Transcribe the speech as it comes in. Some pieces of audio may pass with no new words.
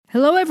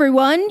Hello,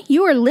 everyone.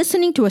 You are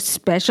listening to a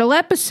special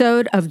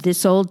episode of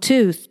This Old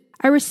Tooth.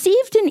 I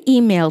received an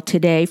email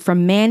today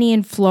from Manny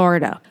in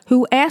Florida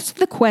who asked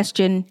the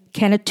question,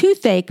 can a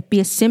toothache be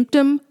a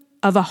symptom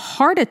of a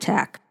heart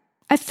attack?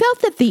 I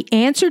felt that the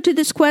answer to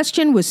this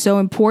question was so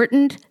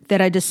important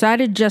that I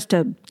decided just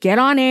to get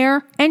on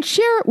air and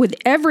share it with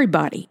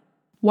everybody.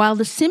 While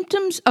the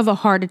symptoms of a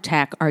heart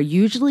attack are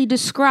usually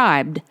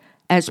described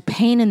as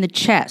pain in the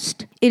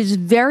chest, it is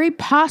very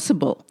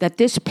possible that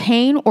this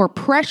pain or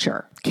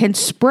pressure can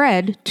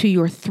spread to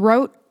your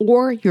throat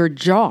or your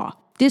jaw.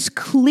 This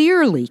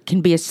clearly can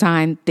be a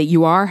sign that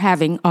you are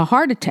having a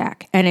heart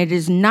attack, and it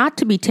is not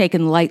to be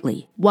taken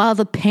lightly. While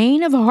the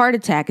pain of a heart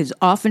attack is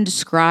often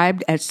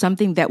described as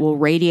something that will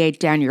radiate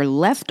down your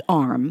left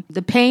arm,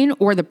 the pain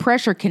or the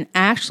pressure can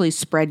actually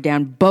spread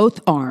down both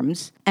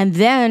arms and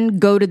then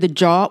go to the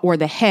jaw or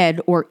the head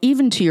or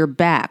even to your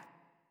back.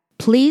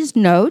 Please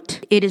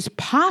note, it is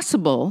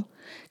possible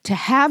to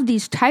have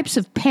these types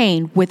of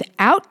pain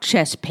without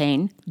chest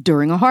pain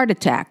during a heart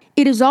attack.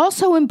 It is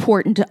also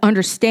important to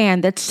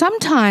understand that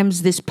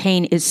sometimes this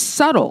pain is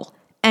subtle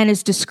and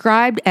is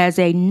described as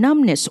a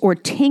numbness or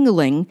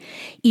tingling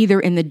either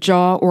in the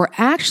jaw or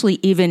actually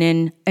even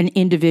in an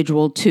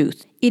individual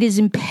tooth. It is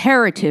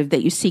imperative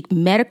that you seek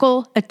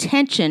medical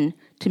attention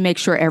to make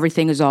sure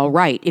everything is all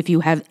right if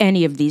you have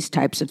any of these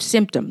types of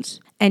symptoms.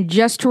 And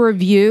just to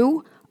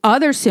review,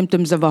 other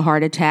symptoms of a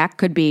heart attack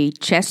could be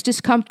chest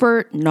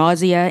discomfort,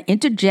 nausea,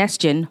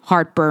 indigestion,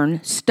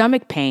 heartburn,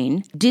 stomach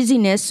pain,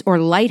 dizziness or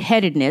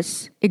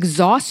lightheadedness,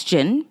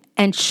 exhaustion,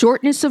 and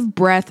shortness of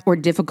breath or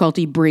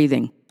difficulty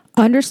breathing.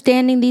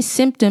 Understanding these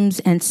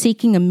symptoms and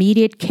seeking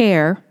immediate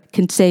care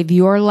can save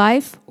your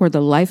life or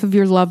the life of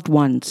your loved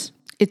ones.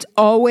 It's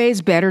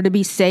always better to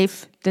be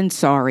safe than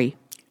sorry.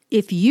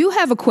 If you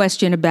have a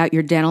question about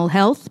your dental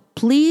health,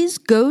 please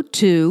go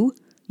to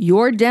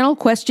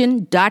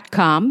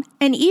yourdentalquestion.com,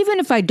 and even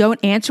if I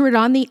don't answer it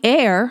on the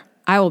air,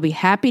 I will be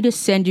happy to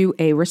send you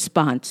a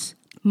response.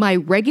 My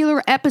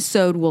regular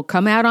episode will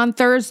come out on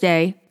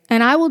Thursday,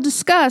 and I will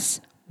discuss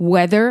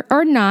whether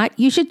or not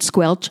you should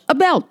squelch a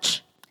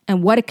belch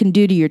and what it can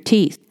do to your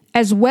teeth,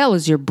 as well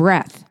as your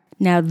breath.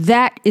 Now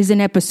that is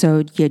an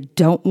episode you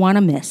don't want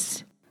to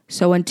miss.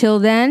 So until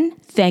then,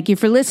 thank you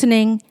for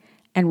listening,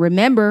 and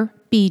remember,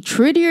 be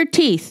true to your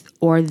teeth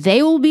or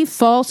they will be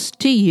false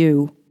to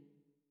you.